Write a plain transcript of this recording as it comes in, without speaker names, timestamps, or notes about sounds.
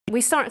We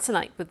start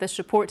tonight with this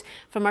report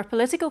from our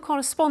political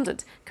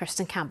correspondent,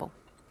 Kirsten Campbell.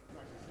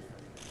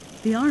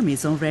 The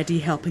Army's already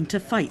helping to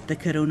fight the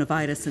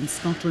coronavirus in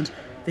Scotland.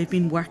 They've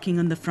been working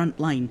on the front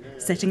line,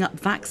 setting up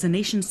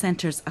vaccination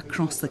centres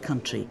across the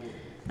country.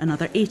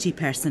 Another 80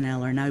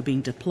 personnel are now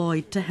being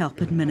deployed to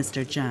help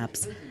administer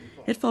jabs.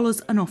 It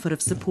follows an offer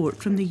of support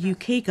from the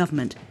UK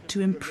government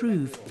to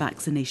improve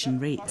vaccination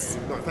rates.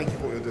 Thank you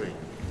for what you're doing.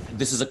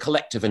 This is a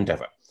collective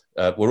endeavour.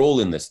 We're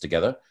all in this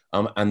together,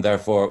 and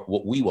therefore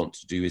what we want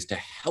to do is to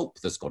help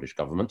the Scottish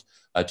Government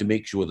to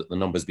make sure that the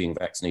numbers being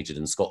vaccinated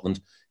in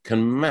Scotland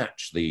can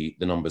match the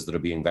numbers that are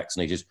being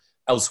vaccinated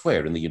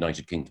elsewhere in the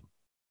United Kingdom.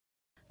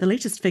 The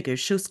latest figures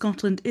show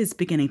Scotland is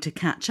beginning to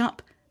catch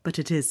up, but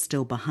it is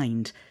still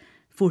behind.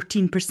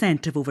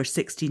 14% of over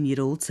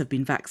 16-year-olds have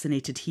been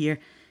vaccinated here.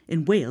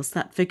 In Wales,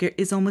 that figure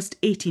is almost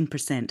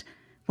 18%,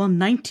 while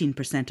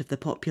 19% of the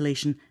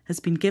population has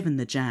been given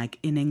the JAG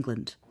in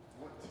England.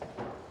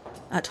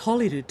 At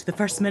Holyrood, the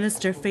First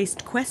Minister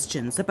faced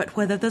questions about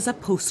whether there's a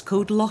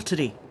postcode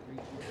lottery.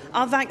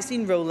 Our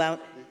vaccine rollout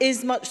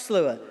is much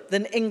slower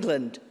than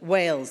England,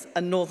 Wales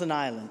and Northern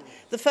Ireland.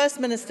 The First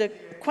Minister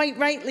quite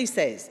rightly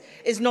says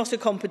it's not a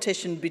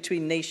competition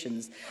between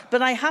nations.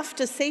 But I have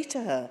to say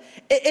to her,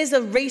 it is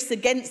a race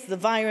against the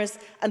virus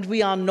and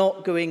we are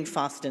not going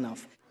fast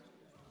enough.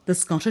 The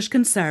Scottish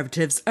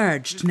Conservatives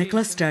urged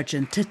Nicola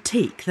Sturgeon to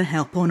take the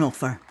help on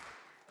offer.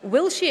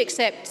 Will she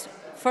accept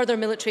further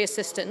military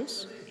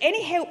assistance?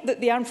 Any help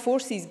that the armed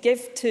forces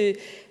give to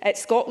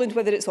Scotland,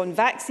 whether it's on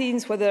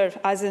vaccines, whether,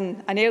 as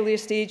in an earlier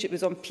stage, it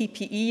was on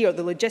PPE or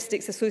the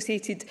logistics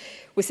associated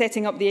with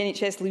setting up the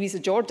NHS Louisa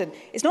Jordan,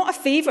 it's not a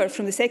favour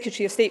from the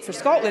Secretary of State for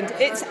Scotland.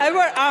 It's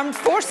our armed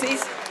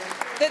forces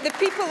that the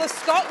people of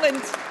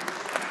Scotland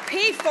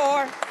pay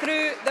for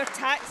through their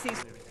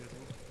taxes.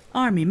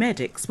 Army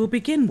medics will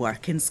begin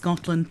work in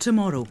Scotland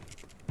tomorrow.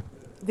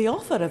 The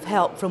offer of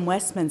help from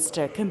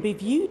Westminster can be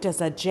viewed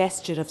as a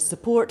gesture of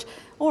support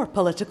or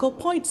political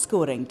point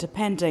scoring,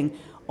 depending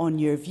on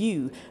your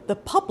view. The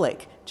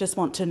public just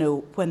want to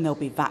know when they'll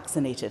be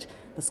vaccinated.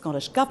 The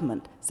Scottish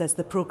Government says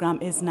the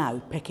programme is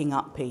now picking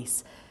up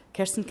pace.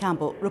 Kirsten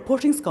Campbell,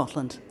 reporting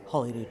Scotland,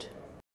 Holyrood.